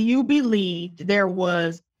 Because you believed there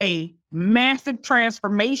was a massive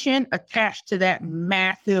transformation attached to that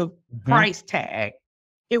massive price tag.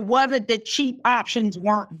 It wasn't that cheap options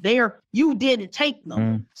weren't there. You didn't take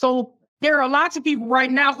them. So there are lots of people right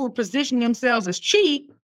now who are positioning themselves as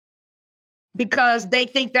cheap because they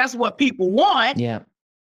think that's what people want. Yeah.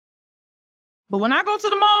 But when I go to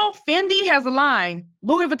the mall, Fendi has a line.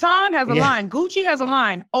 Louis Vuitton has a line. Gucci has a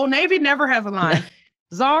line. Old Navy never has a line.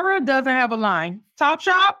 Zara doesn't have a line.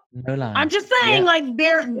 Topshop, no line. I'm just saying, like,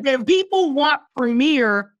 there people want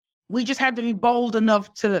premier. We just have to be bold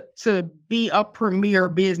enough to be a premier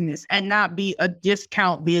business and not be a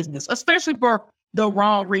discount business, especially for the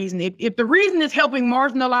wrong reason. If the reason is helping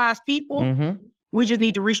marginalized people, we just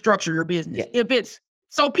need to restructure your business. If it's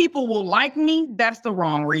so people will like me, that's the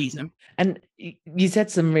wrong reason. And you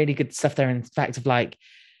said some really good stuff there in fact of like,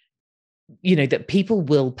 that people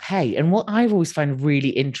will pay. And what I've always found really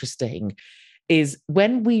interesting is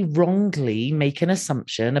when we wrongly make an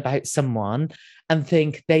assumption about someone and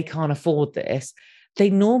think they can't afford this, they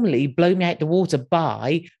normally blow me out the water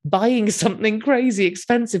by buying something crazy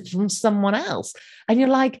expensive from someone else. And you're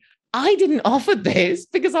like, I didn't offer this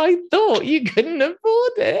because I thought you couldn't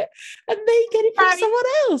afford it. And they get it from someone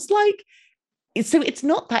else. Like, so it's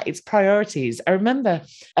not that, it's priorities. I remember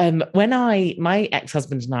when my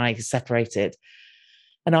ex-husband and I separated,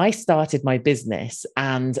 and I started my business,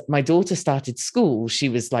 and my daughter started school. She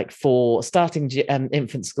was like 4, starting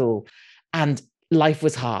infant school, and life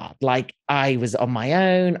was hard. Like, I was on my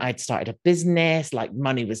own. I'd started a business, like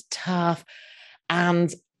money was tough.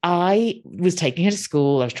 And I was taking her to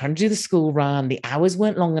school. I was trying to do the school run. The hours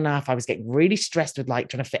weren't long enough. I was getting really stressed with like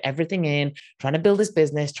trying to fit everything in, trying to build this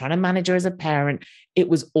business, trying to manage her as a parent. It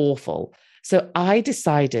was awful. So I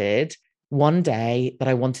decided one day that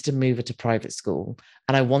I wanted to move her to private school,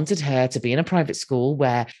 and I wanted her to be in a private school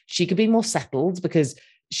where she could be more settled, because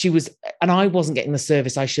and I wasn't getting the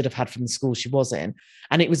service I should have had from the school she was in.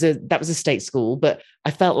 And that was a state school, but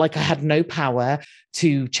I felt like I had no power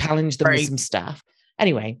to challenge them with some stuff.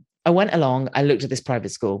 Anyway, I went along, I looked at this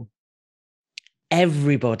private school.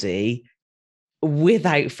 Everybody,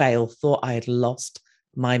 without fail, thought I had lost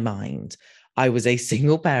my mind. I was a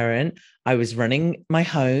single parent. I was running my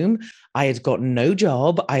home. I had got no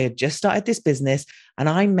job. I had just started this business, and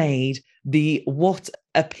I made what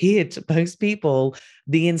appeared to most people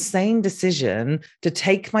the insane decision to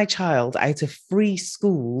take my child out of free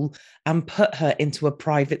school and put her into a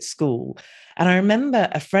private school. And I remember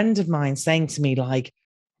a friend of mine saying to me, like,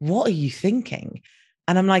 what are you thinking?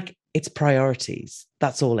 And I'm like, it's priorities.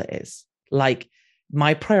 That's all it is. Like,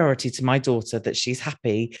 my priority to my daughter, that she's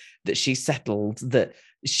happy, that she's settled, that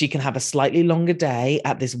she can have a slightly longer day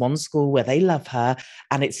at this one school where they love her,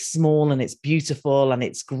 and it's small and it's beautiful and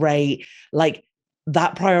it's great. Like,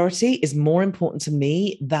 that priority is more important to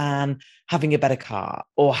me than having a better car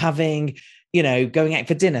or having, going out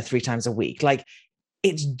for dinner 3 times a week. Like,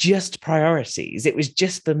 it's just priorities. It was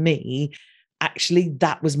just, for me, actually,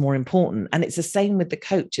 that was more important. And it's the same with the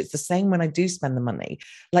coach. It's the same when I do spend the money.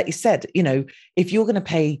 Like you said, if you're going to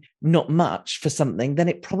pay not much for something, then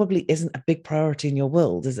it probably isn't a big priority in your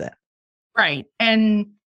world, is it? Right.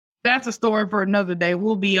 And that's a story for another day.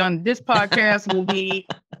 We'll be on this podcast, will be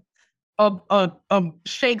a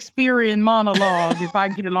Shakespearean monologue. If I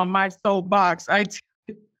get it on my soapbox,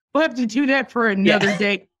 we'll have to do that for another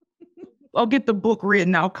day. I'll get the book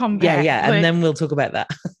written. I'll come back. Yeah. And then we'll talk about that.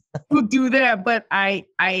 We'll do that. But I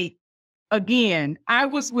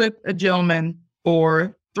was with a gentleman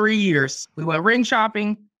for 3 years. We went ring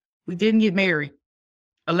shopping. We didn't get married.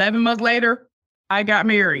 11 months later, I got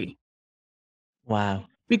married. Wow.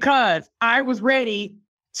 Because I was ready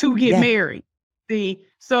to get married.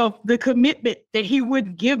 So the commitment that he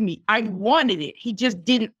wouldn't give me, I wanted it. He just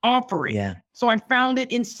didn't offer it. Yeah. So I found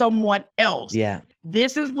it in someone else. Yeah.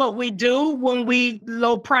 This is what we do when we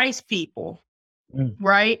low price people,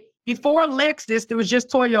 right? Before Lexus, there was just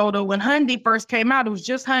Toyota. When Hyundai first came out, it was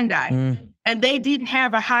just Hyundai. And they didn't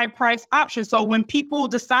have a high price option. So when people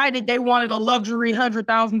decided they wanted a luxury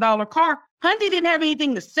 $100,000 car, Hyundai didn't have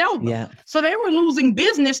anything to sell them. Yeah. So they were losing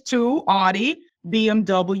business to Audi,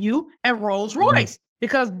 BMW, and Rolls-Royce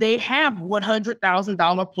because they have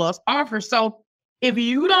 $100,000 plus offers. So if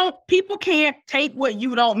people can't take what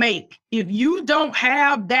you don't make. If you don't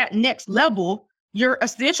have that next level, you're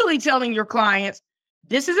essentially telling your clients,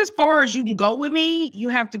 this is as far as you can go with me. You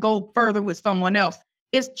have to go further with someone else.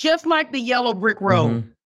 It's just like the yellow brick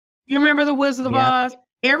road. You remember the Wizard of Oz?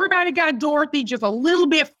 Everybody got Dorothy just a little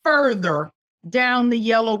bit further down the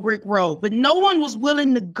yellow brick road, but no one was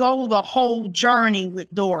willing to go the whole journey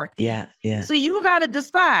with Dorothy. Yeah. So you got to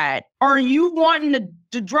decide, are you wanting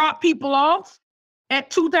to drop people off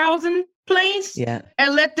at $2,000, please? Yeah.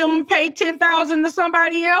 And let them pay $10,000 to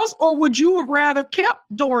somebody else? Or would you have rather kept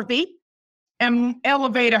Dorothy and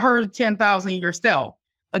elevated her to $10,000 yourself?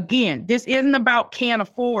 Again, this isn't about can't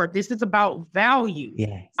afford. This is about value.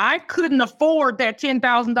 Yes. I couldn't afford that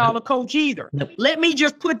 $10,000 coach either. Nope. Let me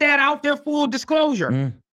just put that out there, full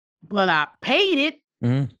disclosure. But I paid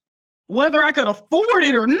it. Whether I could afford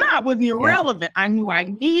it or not was irrelevant. I knew I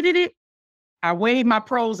needed it. I weighed my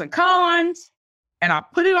pros and cons, and I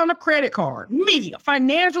put it on a credit card. Me, a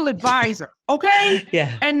financial advisor, okay?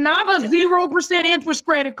 Yeah. And not a 0% interest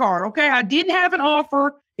credit card, okay? I didn't have an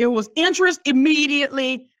offer. It was interest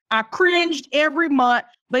immediately. I cringed every month,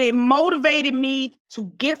 but it motivated me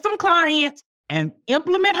to get some clients and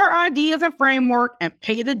implement her ideas and framework and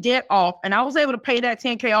pay the debt off. And I was able to pay that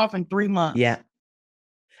 $10K off in 3 months. Yeah.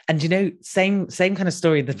 And, same kind of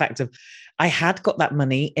story, the fact of I had got that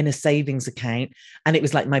money in a savings account and it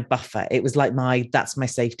was like my buffer. It was like that's my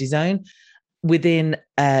safety zone. Within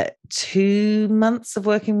 2 months of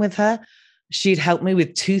working with her, she'd helped me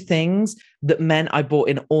with 2 things that meant I brought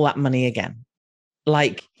in all that money again.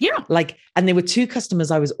 And there were 2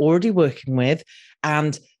 customers I was already working with.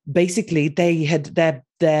 And basically they had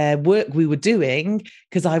their work we were doing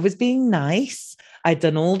because I was being nice. I'd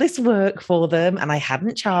done all this work for them and I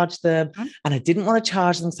hadn't charged them and I didn't want to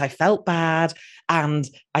charge them because I felt bad. And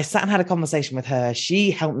I sat and had a conversation with her.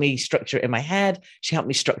 She helped me structure it in my head. She helped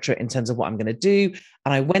me structure it in terms of what I'm going to do.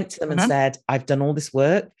 And I went to them and said, I've done all this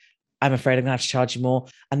work. I'm afraid I'm going to have to charge you more.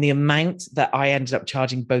 And the amount that I ended up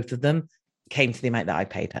charging both of them came to the amount that I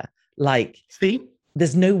paid her.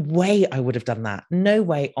 There's no way I would have done that. No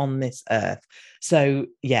way on this earth. So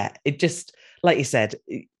yeah, it just, like you said,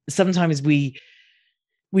 sometimes we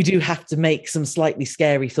do have to make some slightly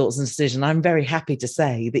scary thoughts and decisions. I'm very happy to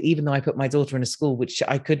say that even though I put my daughter in a school, which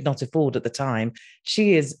I could not afford at the time,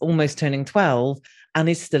 she is almost turning 12 and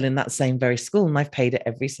is still in that same very school. And I've paid it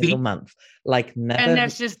every single month. Never. And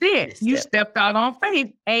that's just it. You stepped out on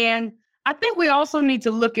faith. And I think we also need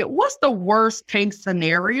to look at what's the worst case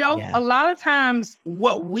scenario. Yeah. A lot of times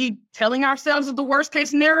what we telling ourselves is the worst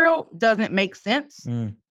case scenario doesn't make sense.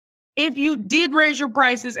 If you did raise your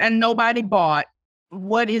prices and nobody bought,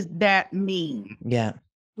 what does that mean? Yeah.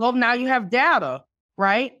 Well, now you have data,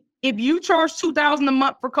 right? If you charge $2,000 a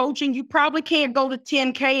month for coaching, you probably can't go to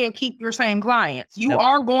 $10K and keep your same clients. You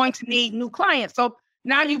are going to need new clients. So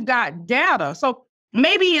now you've got data. So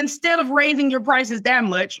maybe instead of raising your prices that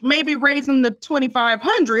much, maybe raise them to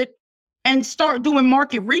 $2,500 and start doing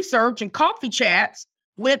market research and coffee chats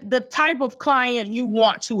with the type of client you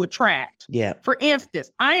want to attract. Yeah. For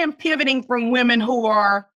instance, I am pivoting from women who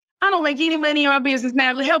are, I don't make any money in my business,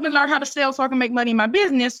 Natalie, help me learn how to sell so I can make money in my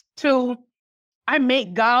business, to I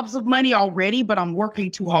make gobs of money already, but I'm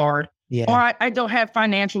working too hard. Yeah. Or I don't have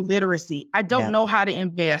financial literacy. I don't know how to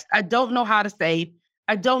invest. I don't know how to save.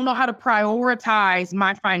 I don't know how to prioritize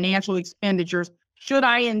my financial expenditures. Should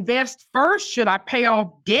I invest first? Should I pay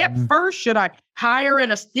off debt first? Should I hire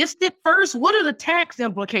an assistant first? What are the tax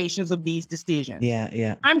implications of these decisions?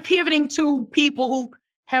 Yeah. I'm pivoting to people who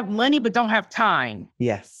have money but don't have time.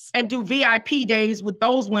 Yes. And do VIP days with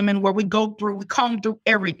those women where we comb through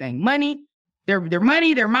everything. Money, their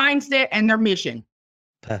money, their mindset, and their mission.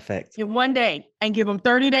 Perfect. In one day, and give them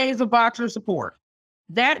 30 days of Voxer support.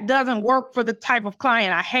 That doesn't work for the type of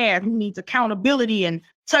client I had who needs accountability and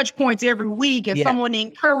touch points every week and someone to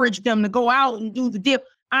encourage them to go out and do the deal.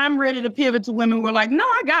 I'm ready to pivot to women who are like, no,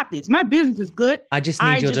 I got this. My business is good. I just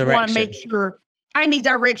need your direction. Want to make sure I need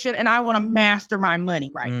direction and I want to master my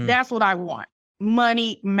money, right? That's what I want.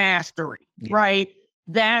 Money mastery, right?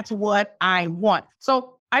 That's what I want.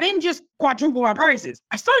 So I didn't just quadruple my prices.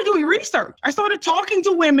 I started doing research. I started talking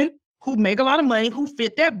to women who make a lot of money, who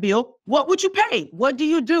fit that bill. What would you pay? What do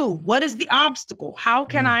you do? What is the obstacle? How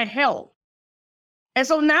can I help? And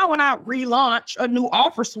so now when I relaunch a new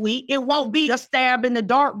offer suite, it won't be a stab in the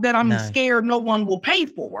dark that I'm scared no one will pay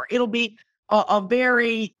for. It'll be a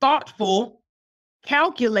very thoughtful,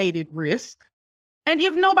 calculated risk. And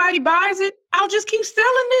if nobody buys it, I'll just keep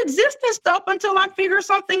selling the existing stuff until I figure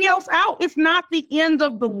something else out. It's not the end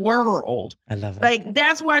of the world. I love it.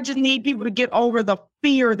 That's why I just need people to get over the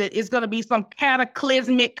fear that it's going to be some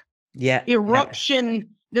cataclysmic eruption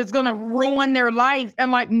that's going to ruin their life.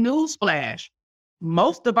 And newsflash,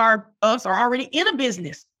 most of us are already in a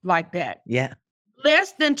business like that. Yeah.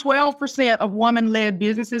 Less than 12% of woman-led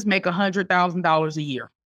businesses make $100,000 a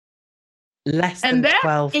year. Less than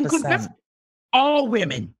 12%. All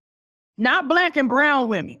women, not Black and brown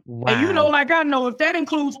women. Wow. And I know if that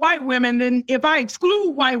includes white women, then if I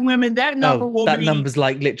exclude white women, that number will be... That number's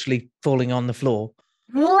literally falling on the floor.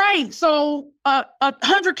 Right. So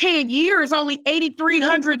 $100K a year is only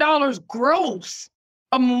 $8,300 gross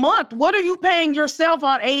a month. What are you paying yourself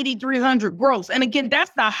on $8,300 gross? And again,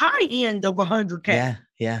 that's the high end of $100K.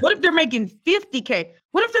 Yeah. What if they're making $50K?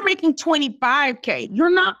 What if they're making $25K?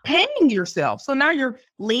 You're not paying yourself. So now you're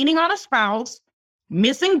leaning on a spouse,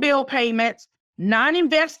 missing bill payments, not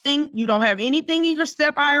investing. You don't have anything in your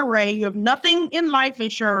SEP IRA. You have nothing in life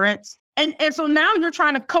insurance. And so now you're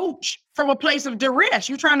trying to coach from a place of duress.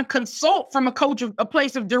 You're trying to consult from a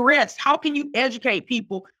place of duress. How can you educate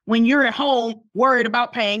people when you're at home worried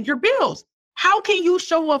about paying your bills? How can you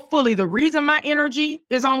show up fully? The reason my energy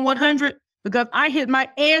is on 100 because I hit my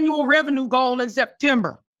annual revenue goal in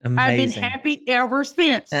September. Amazing. I've been happy ever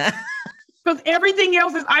since. Because everything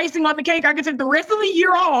else is icing on the cake. I can take the rest of the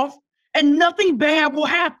year off and nothing bad will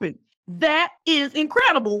happen. That is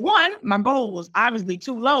incredible. One, my goal was obviously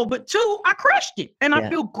too low, but two, I crushed it and I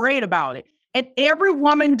feel great about it. And every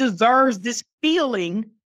woman deserves this feeling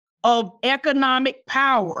of economic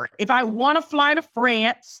power. If I want to fly to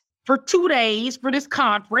France for 2 days for this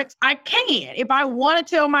conference, I can. If I want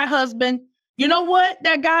to tell my husband, you know what,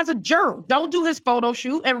 that guy's a jerk, don't do his photo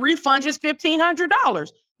shoot and refund his $1,500.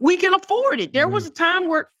 We can afford it. There was a time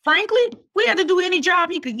where, frankly, we had to do any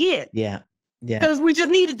job he could get. Yeah. Because we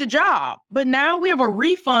just needed the job. But now we have a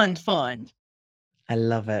refund fund. I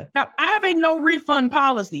love it. Now, I have a no refund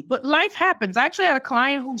policy, but life happens. I actually had a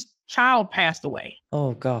client whose child passed away.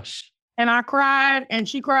 Oh, gosh. And I cried and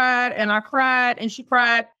she cried and I cried and she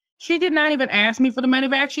cried. She did not even ask me for the money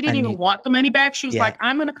back. She didn't even want the money back. She was like,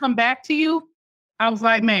 I'm going to come back to you. I was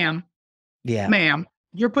like, ma'am,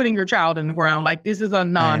 you're putting your child in the ground. Like, this is a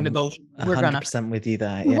non-negotiable. We're 100% with you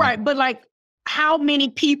there. Yeah. Right. But like, how many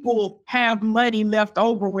people have money left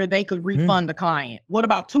over where they could refund a client? What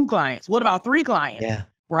about 2 clients? What about 3 clients? Yeah.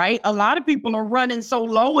 Right. A lot of people are running so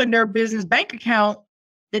low in their business bank account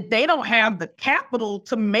that they don't have the capital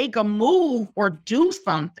to make a move or do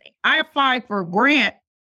something. I applied for a grant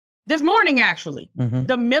this morning, actually.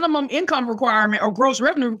 The minimum income requirement or gross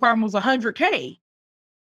revenue requirement was $100K.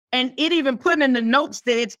 And it even put in the notes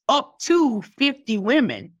that it's up to 50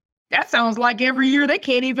 women. That sounds like every year they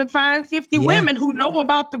can't even find 50 women who know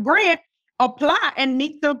about the grant, apply and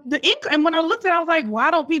meet the income. And when I looked at it, I was like,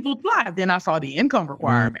 why don't people apply? Then I saw the income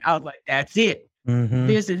requirement. I was like, that's it.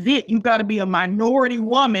 This is it. You got to be a minority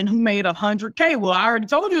woman who made $100K. Well, I already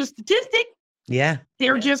told you the statistic. Yeah.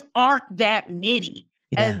 There just aren't that many.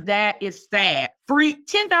 And that is sad. Free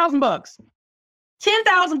 $10,000.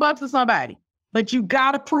 $10,000 to somebody. But you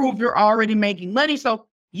got to prove you're already making money. So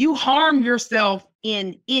you harm yourself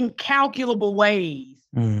in incalculable ways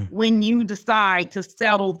when you decide to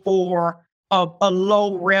settle for a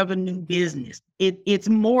low revenue business. It's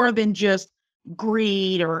more than just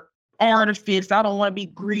greed or artifice. I don't want to be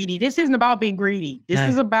greedy. This isn't about being greedy. This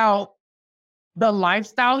is about the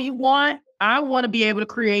lifestyle you want. I want to be able to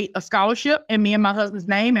create a scholarship in me and my husband's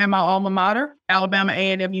name and my alma mater, Alabama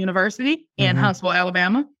A&M University in Huntsville,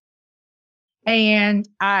 Alabama. And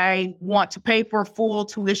I want to pay for full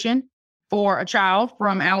tuition for a child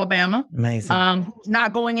from Alabama. Amazing. Who's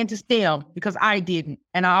not going into STEM because I didn't.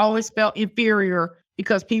 And I always felt inferior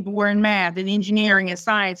because people were in math and engineering and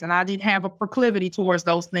science, and I didn't have a proclivity towards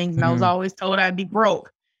those things. And I was always told I'd be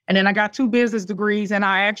broke. And then I got 2 business degrees and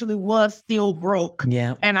I actually was still broke.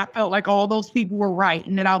 Yeah. And I felt like all those people were right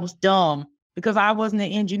and that I was dumb because I wasn't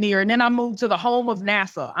an engineer. And then I moved to the home of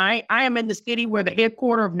NASA. I am in the city where the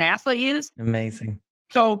headquarters of NASA is. Amazing.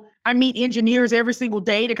 So I meet engineers every single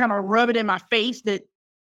day to kind of rub it in my face that,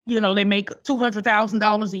 you know, they make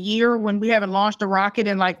 $200,000 a year when we haven't launched a rocket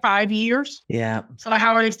in like 5 years. Yeah. So like,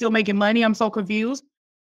 how are they still making money? I'm so confused.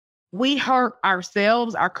 We hurt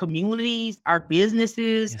ourselves, our communities, our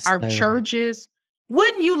businesses, our churches.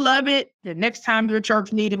 Wouldn't you love it the next time your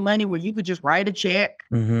church needed money where you could just write a check?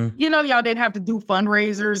 You know, y'all didn't have to do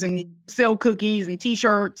fundraisers and sell cookies and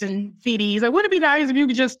T-shirts and CDs. Like, wouldn't it be nice if you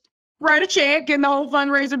could just write a check and the whole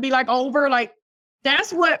fundraiser be like over? Like,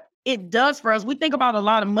 that's what it does for us. We think about a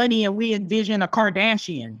lot of money and we envision a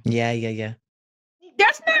Kardashian. Yeah.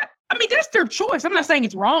 That's not, I mean, that's their choice. I'm not saying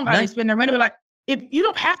it's wrong how they spend their money, but like, if you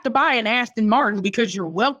don't have to buy an Aston Martin because you're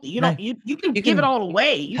wealthy, you can give it all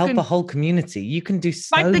away. You help can a whole community. You can do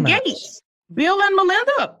so much. Like the Gates, Bill and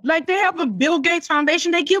Melinda, like they have a Bill Gates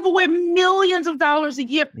Foundation. They give away millions of dollars a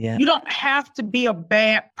year. Yeah. You don't have to be a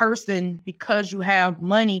bad person because you have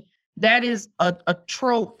money. That is a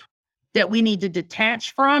trope that we need to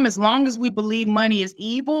detach from. As long as we believe money is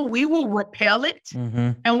evil, we will repel it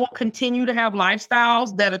and we'll continue to have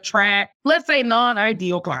lifestyles that attract, let's say,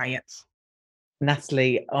 non-ideal clients.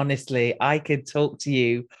 Natalie, honestly, I could talk to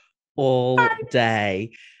you all day.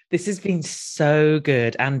 This has been so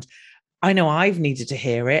good. And I know I've needed to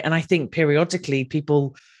hear it. And I think periodically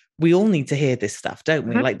we all need to hear this stuff, don't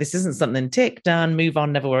we? Like, this isn't something tick, done, move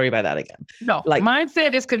on, never worry about that again. No, like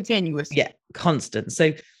mindset is continuous. Yeah, constant.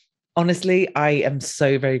 So honestly, I am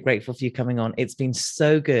so very grateful for you coming on. It's been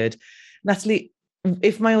so good. Natalie,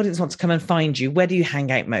 if my audience wants to come and find you, where do you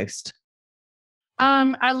hang out most?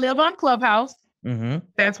 I live on Clubhouse.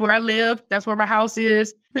 That's where I live. That's where my house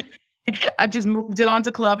is. I just moved it onto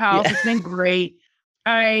Clubhouse. It's been great.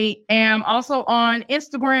 I am also on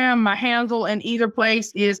Instagram. My handle in either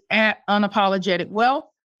place is @unapologeticwealth.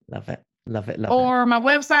 Love it. Or my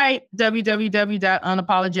website,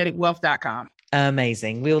 www.unapologeticwealth.com.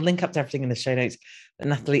 Amazing. We'll link up to everything in the show notes. But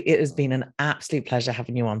Natalie, it has been an absolute pleasure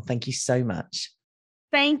having you on. Thank you so much.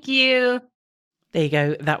 Thank you. There you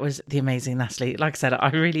go. That was the amazing Natalie. Like I said, I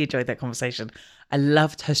really enjoyed that conversation. I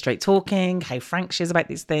loved her straight talking, how frank she is about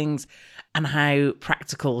these things, and how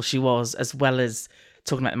practical she was, as well as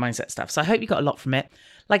talking about the mindset stuff. So I hope you got a lot from it.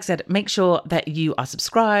 Like I said, make sure that you are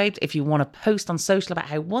subscribed. If you want to post on social about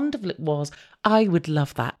how wonderful it was, I would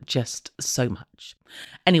love that just so much.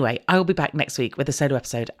 Anyway, I will be back next week with a solo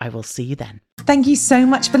episode. I will see you then. Thank you so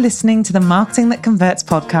much for listening to the Marketing That Converts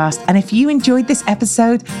podcast. And if you enjoyed this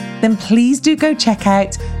episode, then please do go check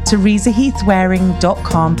out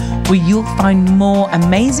teresaheathwareing.com, where you'll find more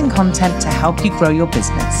amazing content to help you grow your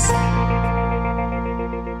business.